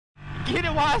Get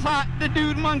it while it's hot, the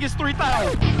Dude Mungus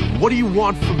 3000. What do you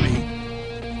want from me?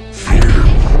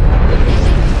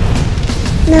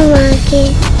 No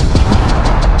monkey.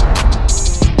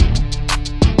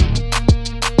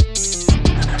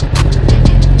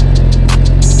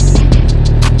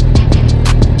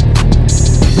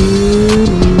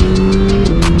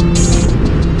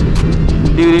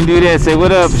 Dude and do that. Say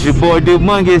what up? It's your boy Dude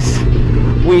Mungus.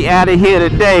 We out of here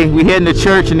today. We heading to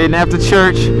church, and then after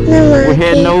church, we're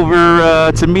heading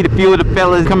over to meet a few of the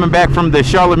fellas coming back from the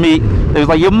Charlotte meet. They was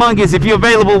like, "Yo, Mungus, if you're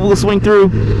available, we'll swing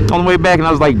through on the way back." And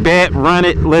I was like, "Bet, run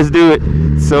it, let's do it."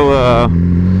 So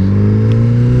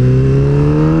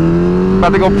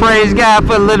about to go praise God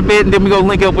for a little bit, and then we go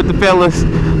link up with the fellas.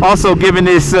 Also giving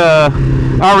this, I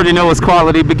already know it's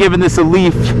quality, but giving this a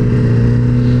leaf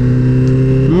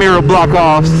mirror block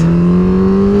offs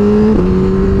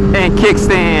and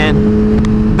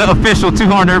kickstand the official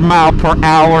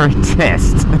 200-mile-per-hour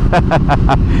test.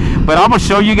 But I'm gonna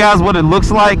show you guys what it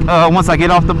looks like once I get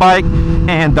off the bike.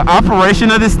 And the operation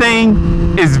of this thing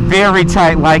is very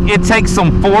tight. Like, it takes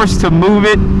some force to move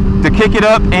it, to kick it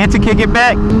up and to kick it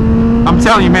back. I'm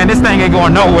telling you, man, this thing ain't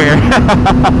going nowhere.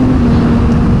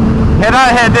 Had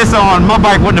I had this on, my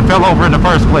bike wouldn't have fell over in the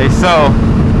first place. So,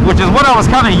 which is what I was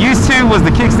kind of used to, was the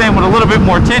kickstand with a little bit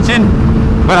more tension.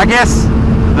 But I guess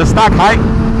the stock height,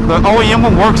 the OEM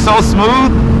one works so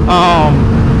smooth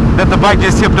that the bike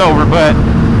just tipped over. But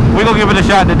we're gonna give it a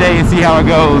shot today and see how it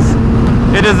goes.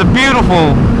 It is a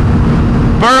beautiful,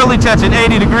 barely touching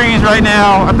 80 degrees right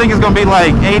now. I think it's gonna be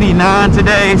like 89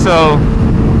 today. So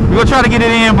we're gonna try to get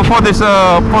it in before this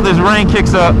rain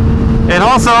kicks up. And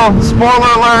also,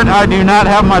 spoiler alert, I do not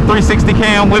have my 360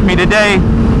 cam with me today.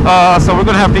 So we're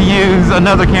gonna have to use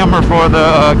another camera for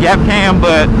the gap cam,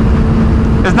 but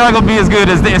it's not gonna be as good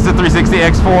as the Insta360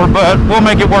 X4, but we'll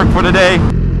make it work for today.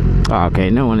 Okay,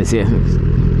 no one is here.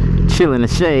 Chill in the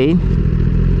shade.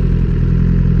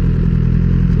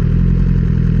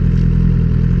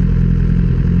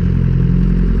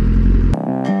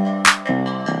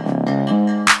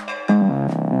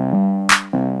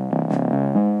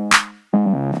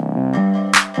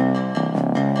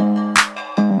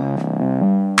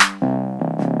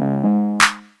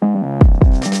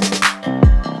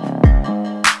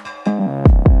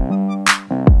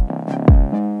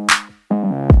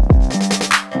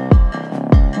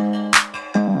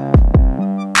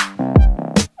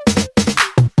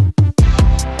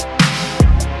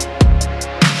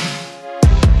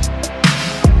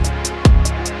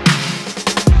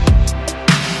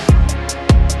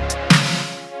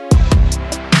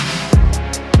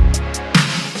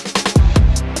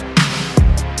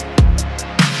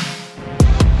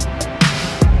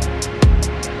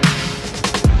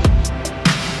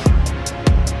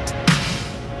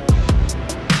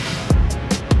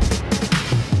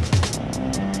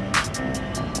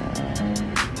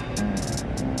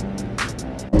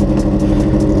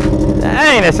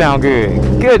 Dang, that sound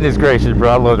good. Goodness gracious, bro.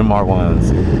 I love the Mark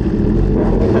 1s.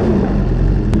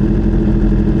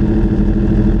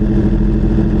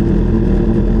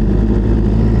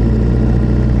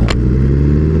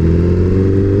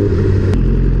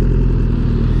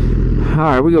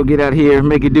 Alright, we're gonna get out here,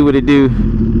 make it do what it do.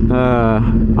 I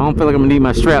don't feel like I'm gonna need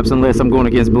my straps unless I'm going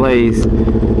against Blaze.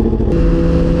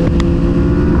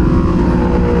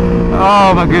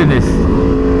 Oh my goodness.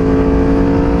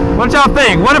 What y'all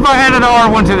think? What if I added an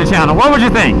R1 to the channel? What would you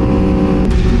think?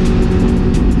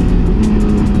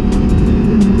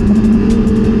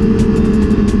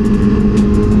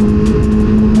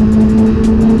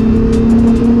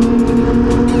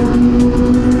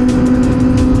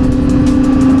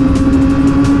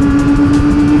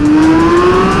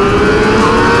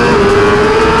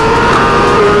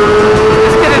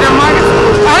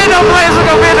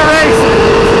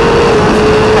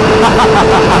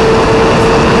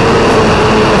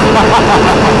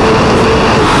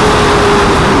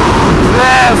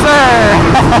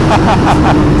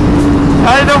 I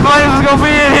didn't know Blaze was gonna be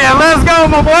in here. Let's go,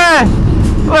 my boy.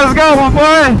 Let's go, my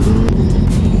boy.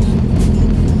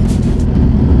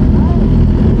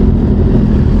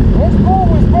 This goal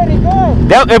was pretty good.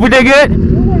 Yep, we did good. You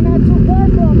were not too far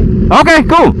from me. Okay,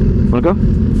 cool. Wanna go?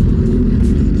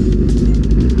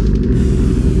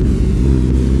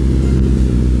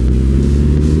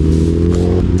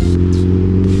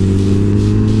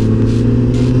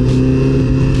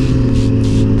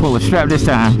 Pull the strap this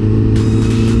time.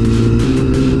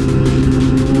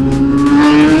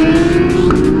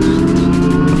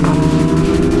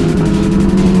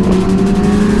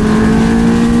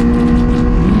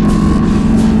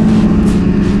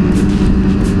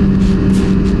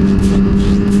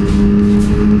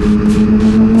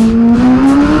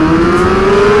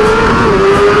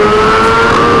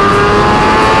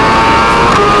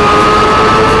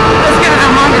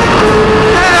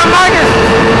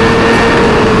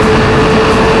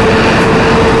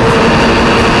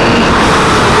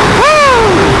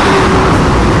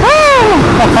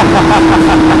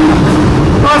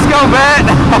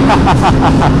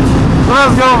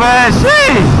 Let's go, man.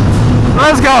 Sheesh.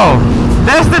 Let's go.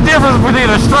 That's the difference between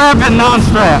a strap and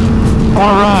non-strap on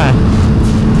a run.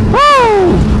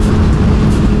 Woo!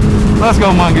 Let's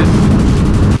go, Mungus.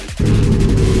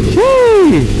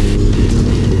 Sheesh.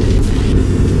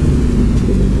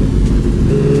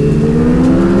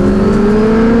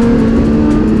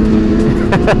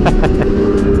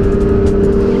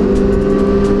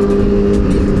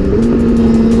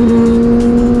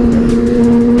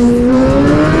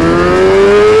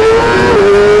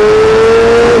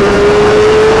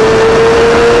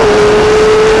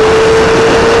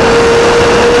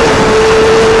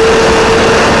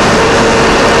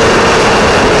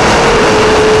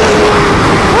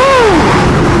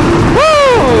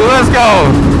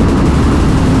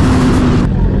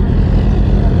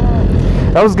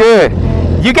 That was good.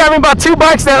 You got me about 2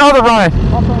 bikes that other run.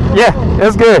 Yeah,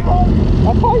 that's good. I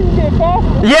told you get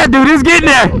faster. Yeah, dude, it's getting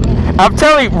there. I'm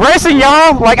telling you, racing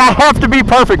y'all, like I have to be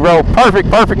perfect, bro. Perfect.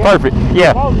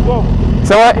 Yeah. That was good.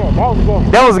 So what? That was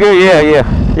good. That was good.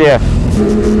 Yeah.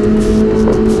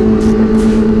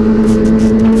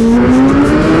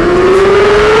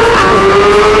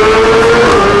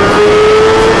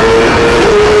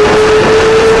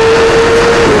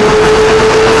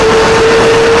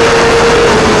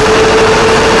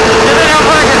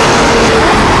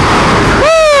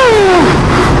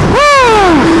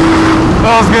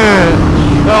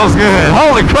 That was good.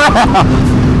 Holy crap.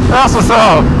 That's what's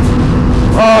up.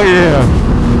 Oh yeah.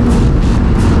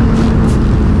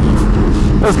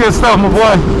 That's good stuff, my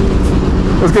boy.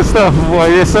 That's good stuff, my boy.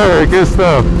 Yes, sir. Good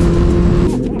stuff.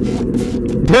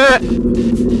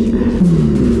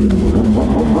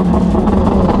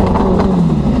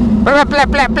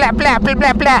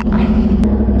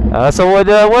 So what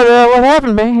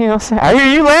happened, man? You know, I hear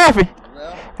you laughing.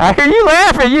 Well, I hear you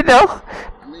laughing. You know.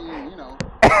 I mean, you know,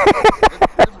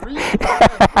 there's reasons. 2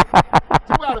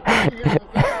 out of 3 years.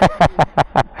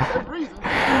 There's reasons.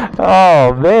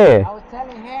 Oh man. I was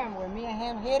telling him when me and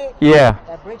him hit it. Yeah.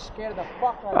 That bridge scared the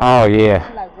fuck out of Oh me.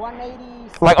 yeah. Like 180.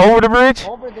 Like over the bridge?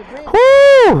 Over the bridge.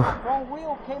 Woo! Front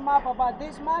wheel came up about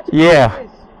this much. Yeah. Like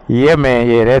this. Yeah, man.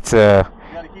 Yeah, that's You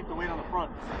gotta keep the weight on the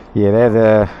front. Yeah,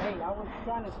 that Hey, I was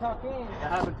trying to tuck in.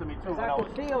 That happened to me too.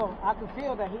 I could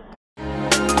feel that he.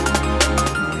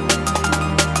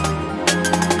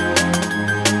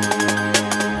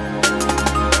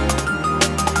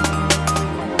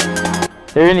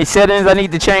 There any settings I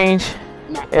need to change?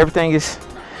 No. Everything is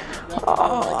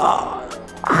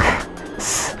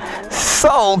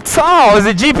so tall. Is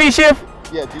it GP shift?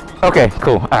 Yeah, GP. Okay,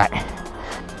 cool. All right. Yeah,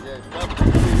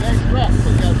 next strap, so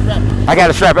you gotta strap it. I got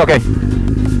a strap. Okay.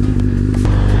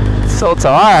 So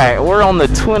tall. All right, we're on the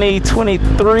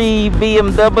 2023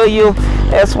 BMW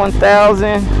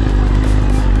S1000.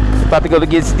 About to go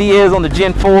against Diaz on the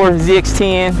Gen 4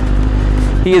 ZX10.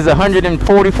 He is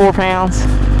 144 pounds.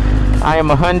 I am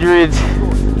 100. Is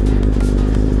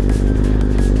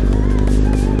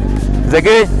that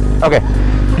good? Okay.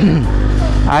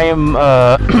 I am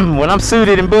when I'm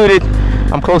suited and booted,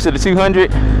 I'm closer to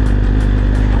 200.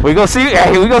 We gonna see.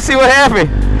 Hey, we gonna see what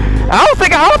happened. I don't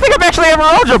think I've actually ever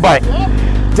rode your bike.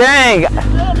 Dang.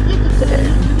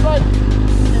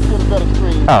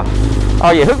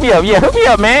 Oh yeah, hook me up. Yeah, hook me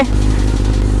up, man.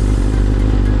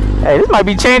 Hey, this might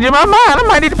be changing my mind. I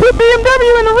might need to put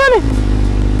BMW in the running.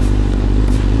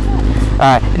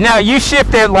 Alright, now you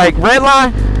shift that like red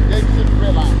line? Yeah, you shift the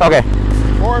red line. Okay.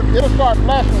 Or it'll start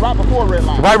flashing right before red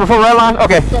line. Right before red line?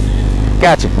 Okay.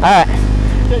 Gotcha. Alright.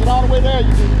 Take it all the way there, you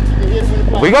can hit it with the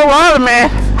flash. We go riding, man.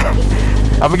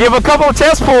 I'm gonna give a couple of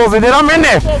test pulls and then I'm in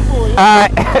there.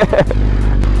 Alright.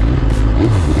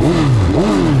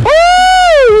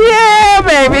 Woo! Yeah,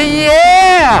 baby,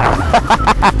 yeah!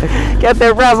 Got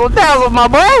that razzle dazzle, my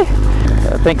boy.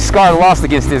 I think Scar lost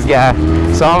against this guy,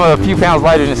 so I'm a few pounds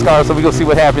lighter than Scar, so we go see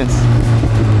what happens.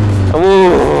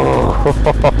 Ooh.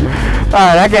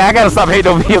 Alright, I gotta stop hating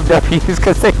on BMWs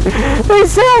because they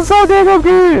sound so damn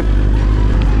good.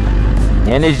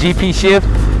 And this GP shift,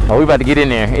 oh, we about to get in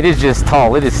there. It is just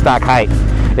tall. It is stock height.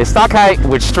 It's stock height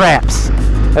with straps.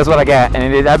 That's what I got.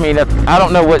 And I mean, I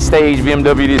don't know what stage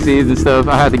BMW this is and stuff.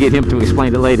 I have to get him to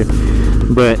explain it later.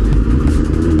 But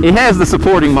it has the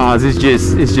supporting mods. It's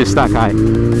just stock height.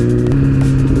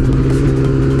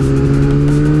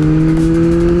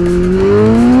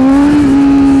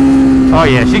 Oh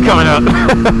yeah, she coming up.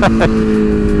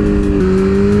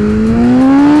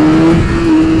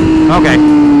 Okay.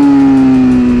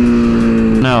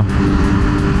 No.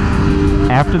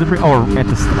 After the bridge, or at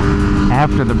the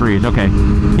after the bridge. Okay.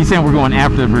 He's saying we're going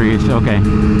after the bridge. Okay.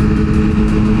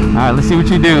 All right. Let's see what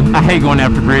you do. I hate going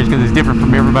after the bridge because it's different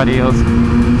from everybody else.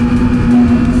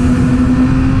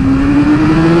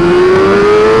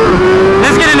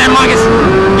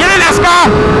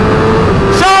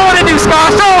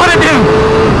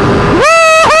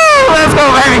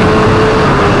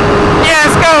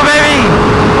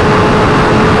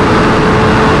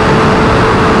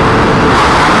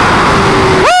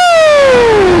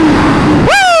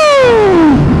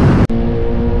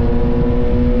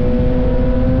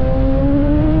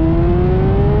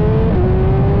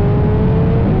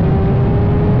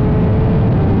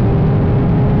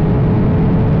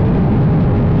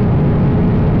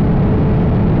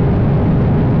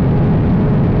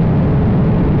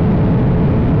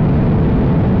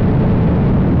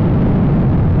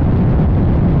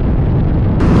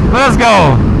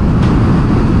 go.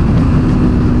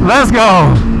 Let's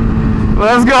go.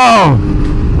 Let's go.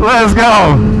 Let's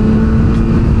go.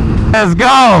 Let's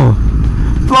go.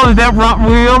 Floated that front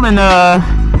wheel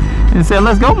and said,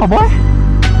 let's go, my boy.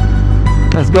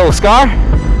 Let's go, Scar.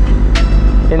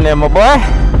 In there, my boy. I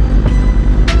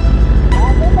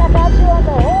think I got you on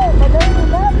the head, but then you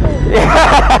got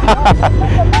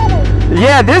me.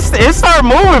 Yeah, it started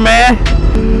moving, man.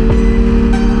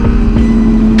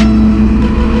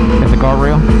 Hit the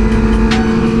guardrail.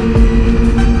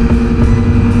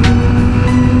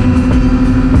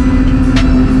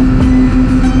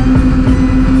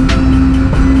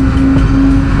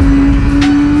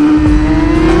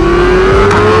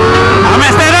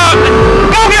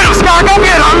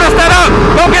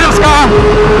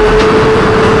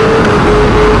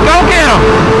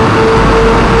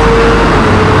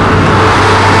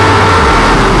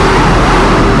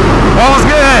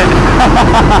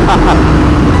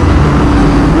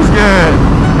 It's good.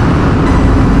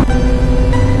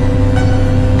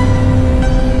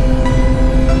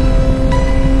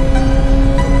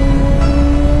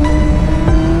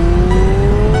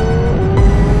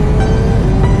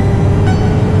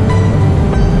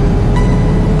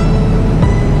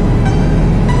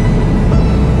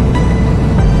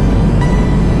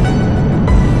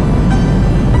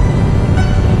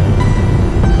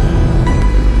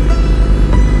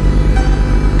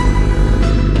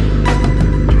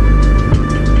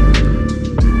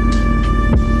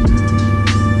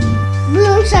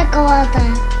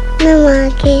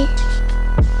 Namaki.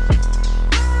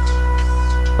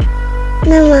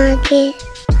 Namaki.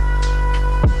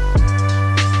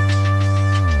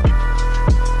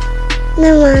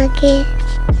 Namaki.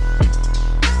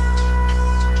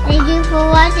 Thank you for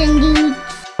watching, dude.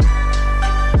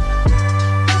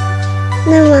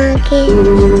 Namaki.